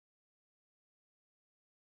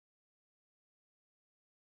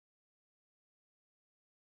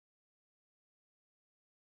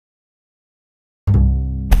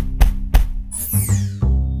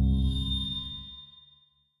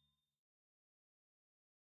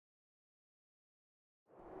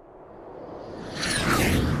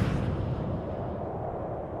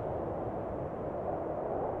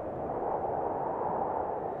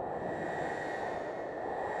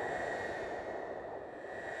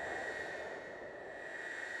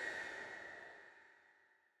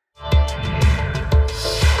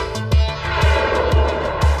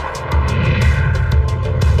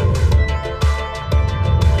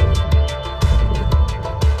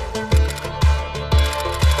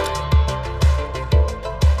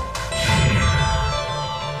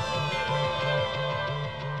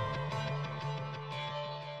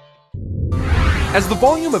As the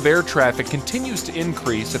volume of air traffic continues to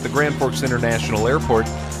increase at the Grand Forks International Airport,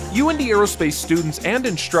 UND Aerospace students and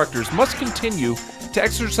instructors must continue to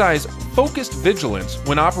exercise focused vigilance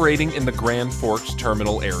when operating in the Grand Forks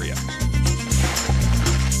terminal area.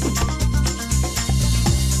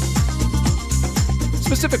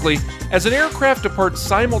 Specifically, as an aircraft departs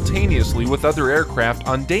simultaneously with other aircraft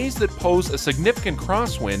on days that pose a significant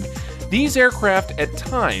crosswind, these aircraft at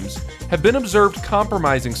times have been observed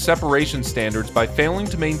compromising separation standards by failing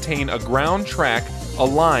to maintain a ground track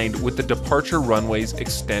aligned with the departure runway's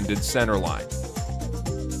extended centerline.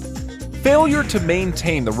 Failure to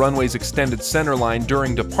maintain the runway's extended centerline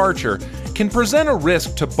during departure can present a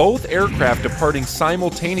risk to both aircraft departing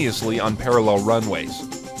simultaneously on parallel runways.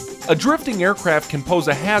 A drifting aircraft can pose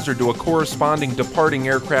a hazard to a corresponding departing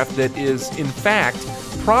aircraft that is, in fact,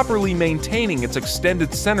 properly maintaining its extended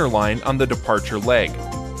centerline on the departure leg.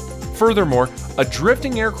 Furthermore, a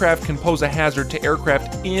drifting aircraft can pose a hazard to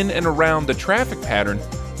aircraft in and around the traffic pattern,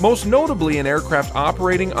 most notably an aircraft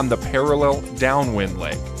operating on the parallel downwind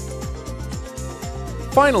leg.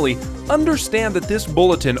 Finally, understand that this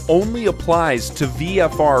bulletin only applies to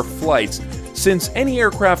VFR flights, since any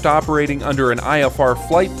aircraft operating under an IFR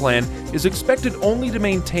flight plan is expected only to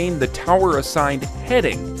maintain the tower-assigned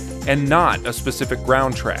heading and not a specific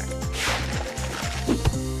ground track.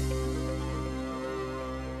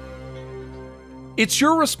 It's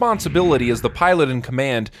your responsibility as the pilot in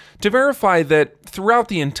command to verify that throughout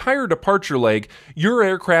the entire departure leg, your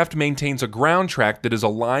aircraft maintains a ground track that is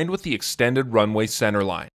aligned with the extended runway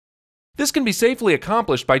centerline. This can be safely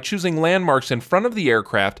accomplished by choosing landmarks in front of the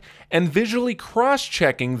aircraft and visually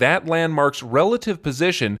cross-checking that landmark's relative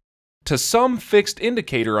position to some fixed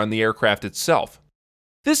indicator on the aircraft itself.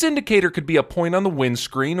 This indicator could be a point on the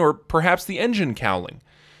windscreen or perhaps the engine cowling.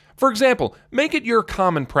 For example, make it your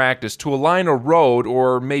common practice to align a road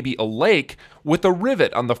or maybe a lake with a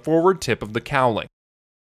rivet on the forward tip of the cowling.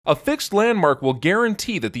 A fixed landmark will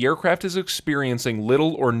guarantee that the aircraft is experiencing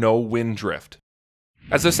little or no wind drift.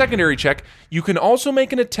 As a secondary check, you can also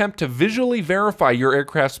make an attempt to visually verify your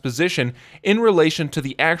aircraft's position in relation to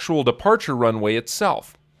the actual departure runway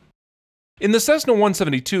itself. In the Cessna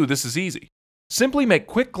 172, this is easy. Simply make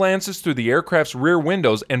quick glances through the aircraft's rear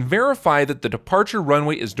windows and verify that the departure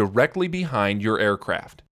runway is directly behind your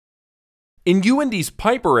aircraft. In UND's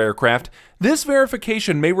Piper aircraft, this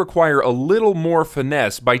verification may require a little more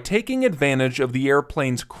finesse by taking advantage of the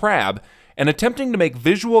airplane's crab and attempting to make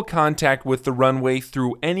visual contact with the runway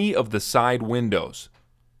through any of the side windows.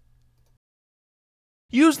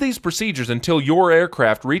 Use these procedures until your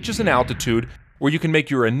aircraft reaches an altitude where you can make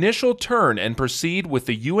your initial turn and proceed with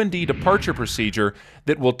the UND departure procedure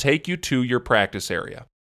that will take you to your practice area.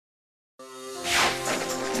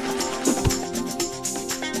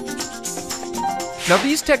 Now,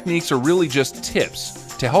 these techniques are really just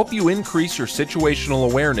tips to help you increase your situational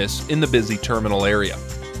awareness in the busy terminal area.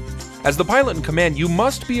 As the pilot in command, you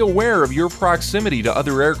must be aware of your proximity to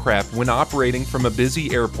other aircraft when operating from a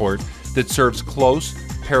busy airport that serves close,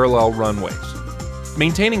 parallel runways.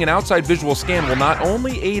 Maintaining an outside visual scan will not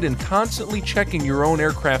only aid in constantly checking your own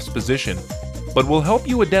aircraft's position, but will help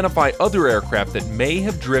you identify other aircraft that may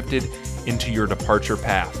have drifted into your departure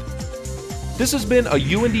path. This has been a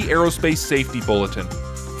UND Aerospace Safety Bulletin.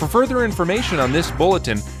 For further information on this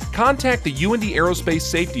bulletin, contact the UND Aerospace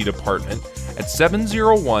Safety Department at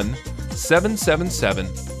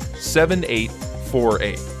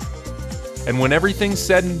 701-777-7848. And when everything's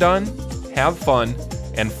said and done, have fun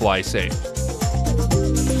and fly safe.